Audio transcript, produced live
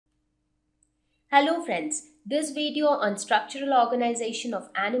Hello friends, this video on structural organization of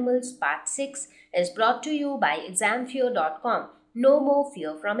animals part 6 is brought to you by examfear.com. No more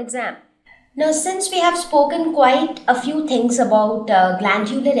fear from exam. Now since we have spoken quite a few things about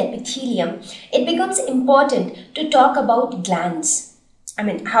glandular epithelium, it becomes important to talk about glands.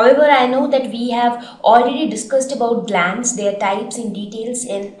 However, I know that we have already discussed about glands, their types in details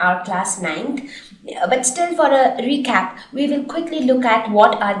in our class 9th. But still, for a recap, we will quickly look at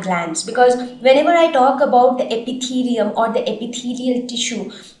what are glands, because whenever I talk about the epithelium or the epithelial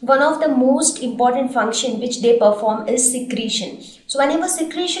tissue, one of the most important function which they perform is secretion. So whenever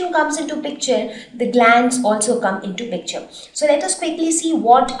secretion comes into picture, the glands also come into picture. So let us quickly see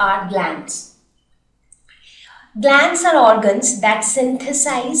what are glands. Glands are organs that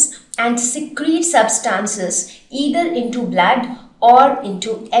synthesize and secrete substances either into blood or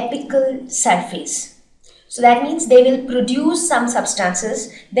into apical surface. So that means they will produce some substances,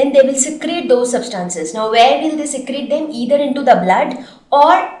 then they will secrete those substances. Now where will they secrete them? Either into the blood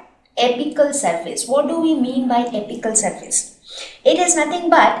or apical surface. What do we mean by apical surface? It is nothing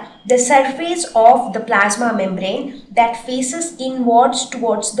but the surface of the plasma membrane that faces inwards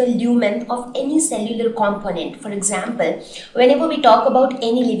towards the lumen of any cellular component. For example, whenever we talk about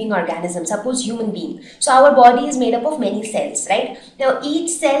any living organism, suppose human being. So our body is made up of many cells, right? Now each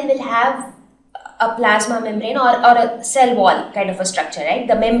cell will have a plasma membrane or a cell wall kind of a structure, right?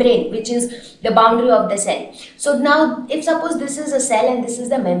 The membrane, which is the boundary of the cell. So now if suppose this is a cell and this is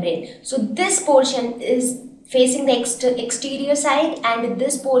the membrane. So this portion is facing the exterior side and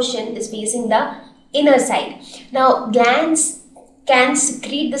this portion is facing the inner side. Now glands can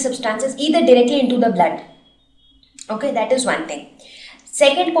secrete the substances either directly into the blood. Okay, that is one thing.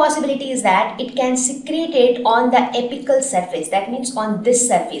 Second possibility is that it can secrete it on the apical surface, that means on this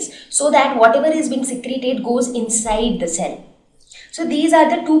surface, so that whatever is being secreted goes inside the cell. So these are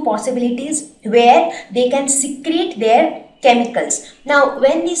the two possibilities where they can secrete their chemicals. Now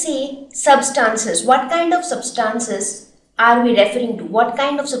when we say substances, what kind of substances are we referring to? What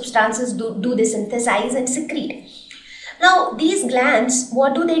kind of substances do they synthesize and secrete? Now these glands,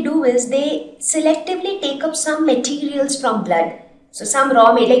 what do? Is they selectively take up some materials from blood. So some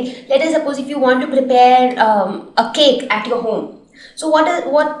raw material, like let us suppose if you want to prepare a cake at your home. So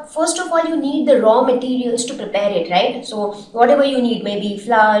first of all you need the raw materials to prepare it, right? So whatever you need, maybe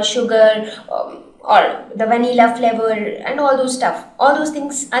flour, sugar, or the vanilla flavor and all those stuff, all those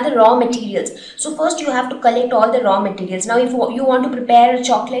things are the raw materials. So first you have to collect all the raw materials. Now if you want to prepare a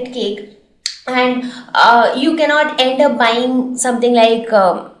chocolate cake and you cannot end up buying something like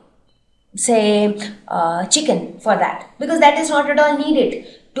say chicken for that, because that is not at all needed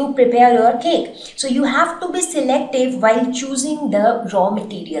to prepare your cake. So you have to be selective while choosing the raw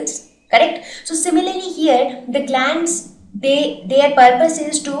materials, correct? So similarly here, the glands, their purpose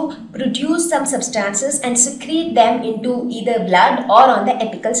is to produce some substances and secrete them into either blood or on the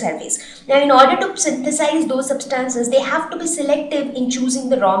apical surface. Now in order to synthesize those substances, they have to be selective in choosing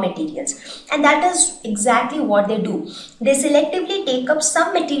the raw materials, and that is exactly what they do. They selectively take up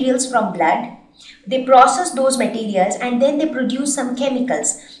some materials from blood, they process those materials, and then they produce some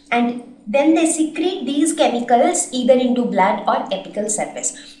chemicals, and then they secrete these chemicals either into blood or apical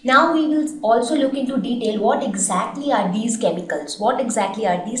surface. Now we will also look into detail what exactly are these chemicals, what exactly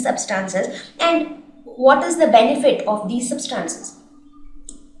are these substances, and what is the benefit of these substances.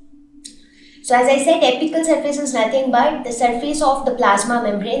 So as I said, apical surface is nothing but the surface of the plasma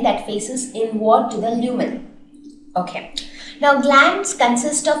membrane that faces inward to the lumen. Okay. Now glands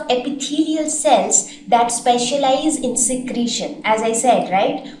consist of epithelial cells that specialize in secretion, as I said,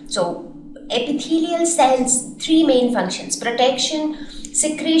 right? So epithelial cells, three main functions: protection,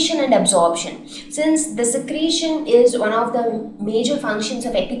 secretion and absorption. Since the secretion is one of the major functions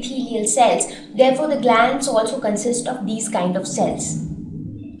of epithelial cells, therefore the glands also consist of these kind of cells.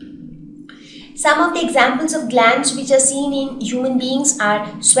 Some of the examples of glands which are seen in human beings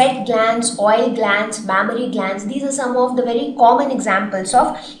are sweat glands, oil glands, mammary glands. These are some of the very common examples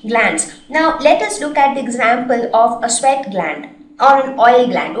of glands. Now let us look at the example of a sweat gland or an oil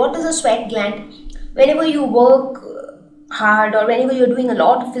gland. What is a sweat gland? Whenever you work hard or whenever you're doing a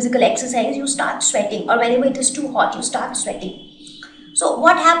lot of physical exercise, you start sweating, or whenever it is too hot, you start sweating. So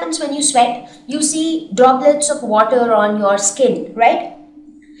what happens when you sweat? You see droplets of water on your skin, right?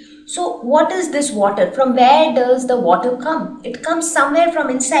 So what is this water? From where does the water come? It comes somewhere from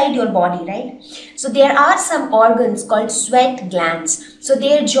inside your body, right? So there are some organs called sweat glands. So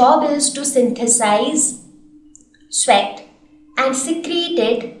their job is to synthesize sweat and secrete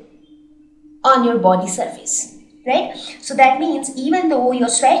it on your body surface, right? So that means even though your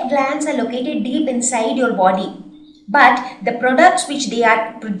sweat glands are located deep inside your body, but the products which they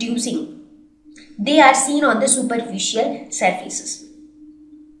are producing, They are seen on the superficial surfaces.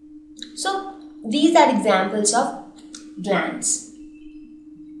 So these are examples of glands.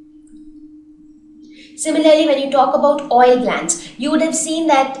 Similarly, when you talk about oil glands, you would have seen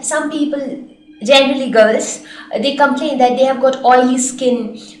that some people, generally girls, they complain that they have got oily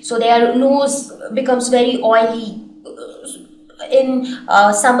skin, so their nose becomes very oily in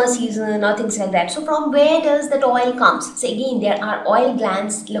summer season or things like that. So from where does that oil comes? So again, there are oil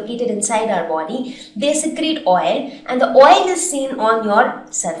glands located inside our body. They secrete oil, and the oil is seen on your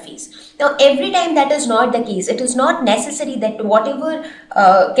surface. Now every time that is not the case. It is not necessary that whatever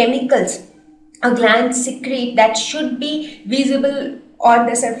chemicals a gland secrete that should be visible on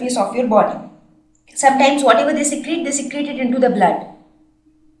the surface of your body. Sometimes whatever they secrete it into the blood.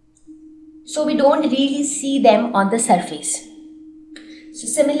 So we don't really see them on the surface. So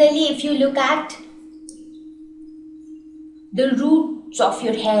similarly, if you look at the roots of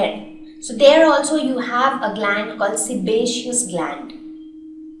your hair, so there also you have a gland called sebaceous gland.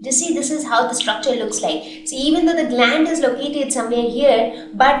 You see, this is how the structure looks like. So even though the gland is located somewhere here,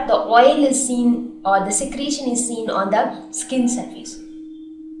 but the oil is seen, or the secretion is seen on the skin surface.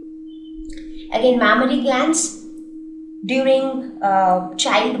 Again, mammary glands. During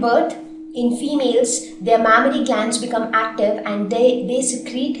childbirth, in females, their mammary glands become active and they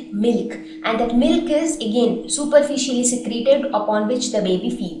secrete milk, and that milk is again superficially secreted, upon which the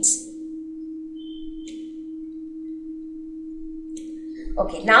baby feeds.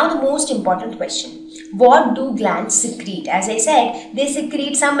 Okay, now the most important question. What do glands secrete? As I said, they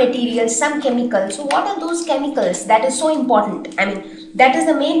secrete some materials, some chemicals. So what are those chemicals? That is so important. I mean, that is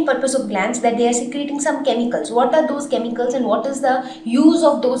the main purpose of glands, that they are secreting some chemicals. What are those chemicals and what is the use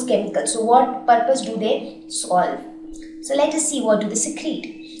of those chemicals? So what purpose do they solve? So let us see, what do they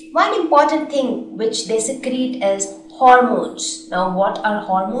secrete? One important thing which they secrete is hormones. Now what are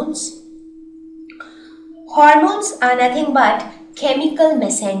hormones? Hormones are nothing but chemical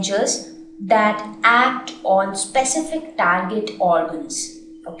messengers that act on specific target organs.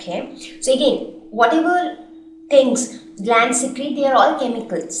 Okay, so again, whatever things glands secrete, they are all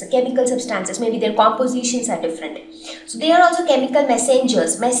chemicals, chemical substances. Maybe their compositions are different. So they are also chemical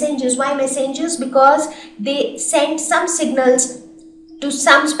messengers. Messengers, why messengers? Because they send some signals to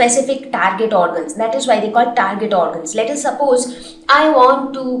some specific target organs. That is why they call target organs. Let us suppose I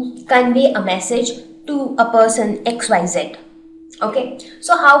want to convey a message to a person XYZ. Okay,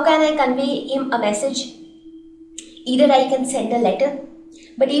 so how can I convey him a message? Either I can send a letter,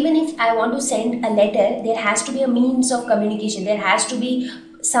 but even if I want to send a letter, there has to be a means of communication. There has to be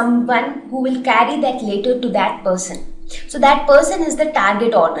someone who will carry that letter to that person. So that person is the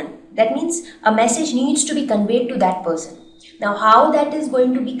target organ. That means a message needs to be conveyed to that person. Now how that is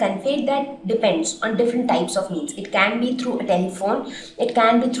going to be conveyed, that depends on different types of means. It can be through a telephone, it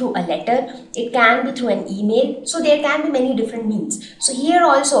can be through a letter, it can be through an email. So there can be many different means. So here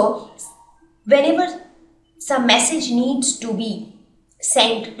also, whenever some message needs to be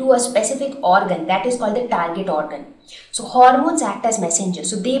sent to a specific organ, that is called the target organ. So hormones act as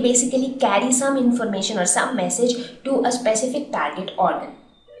messengers. So they basically carry some information or some message to a specific target organ.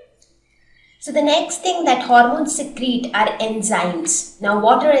 So the next thing that hormones secrete are enzymes. Now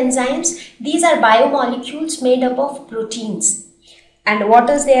what are enzymes? These are biomolecules made up of proteins. And what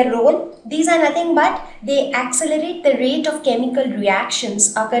is their role? These are nothing but they accelerate the rate of chemical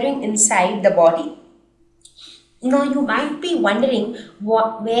reactions occurring inside the body. Now you might be wondering,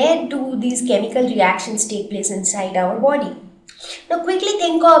 where do these chemical reactions take place inside our body? Now quickly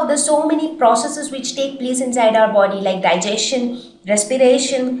think of the so many processes which take place inside our body, like digestion,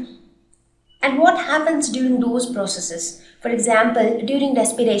 respiration, and what happens during those processes. For example, during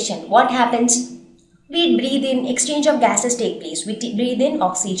respiration, what happens? We breathe in, exchange of gases take place. We breathe in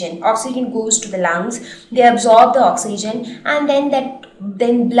oxygen. Oxygen goes to the lungs. They absorb the oxygen, and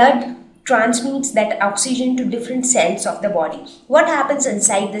then blood transmits that oxygen to different cells of the body. What happens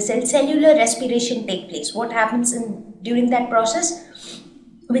inside the cell? Cellular respiration take place. What happens during that process?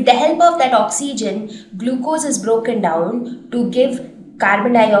 With the help of that oxygen, glucose is broken down to give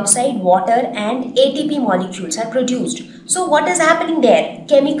carbon dioxide, water, and ATP molecules are produced. So what is happening there?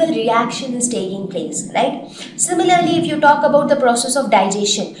 Chemical reaction is taking place, right? Similarly, if you talk about the process of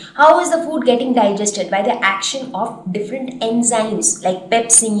digestion, how is the food getting digested? By the action of different enzymes like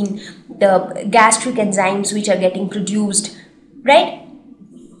pepsin, the gastric enzymes which are getting produced, right?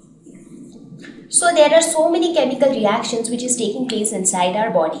 So there are so many chemical reactions which is taking place inside our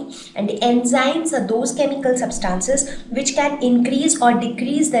body, and the enzymes are those chemical substances which can increase or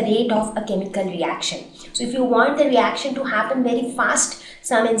decrease the rate of a chemical reaction. So if you want the reaction to happen very fast,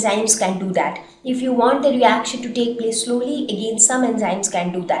 some enzymes can do that. If you want the reaction to take place slowly, again some enzymes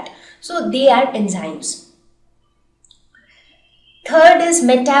can do that. So they are enzymes. Third is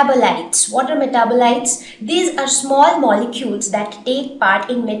metabolites. What are metabolites? These are small molecules that take part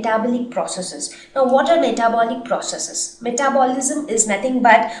in metabolic processes. Now, what are metabolic processes? Metabolism is nothing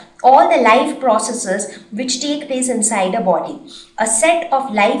but all the life processes which take place inside a body. A set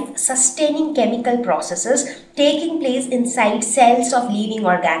of life-sustaining chemical processes taking place inside cells of living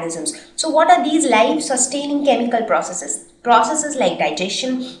organisms. So, what are these life-sustaining chemical processes? Processes like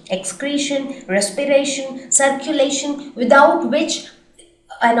digestion, excretion, respiration, circulation, without which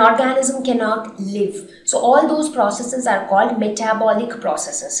an organism cannot live. So all those processes are called metabolic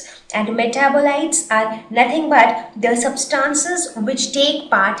processes. And metabolites are nothing but the substances which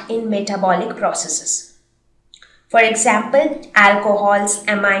take part in metabolic processes. For example, alcohols,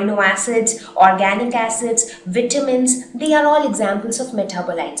 amino acids, organic acids, vitamins, they are all examples of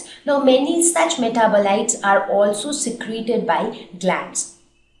metabolites. Now, many such metabolites are also secreted by glands.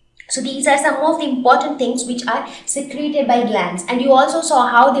 So these are some of the important things which are secreted by glands, and you also saw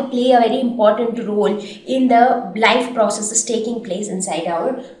how they play a very important role in the life processes taking place inside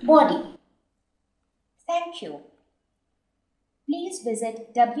our body. Thank you. Please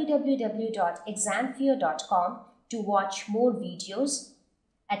visit www.examfear.com to watch more videos,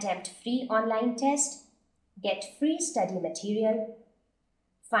 attempt free online test, get free study material,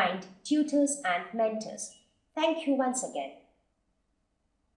 find tutors and mentors. Thank you once again.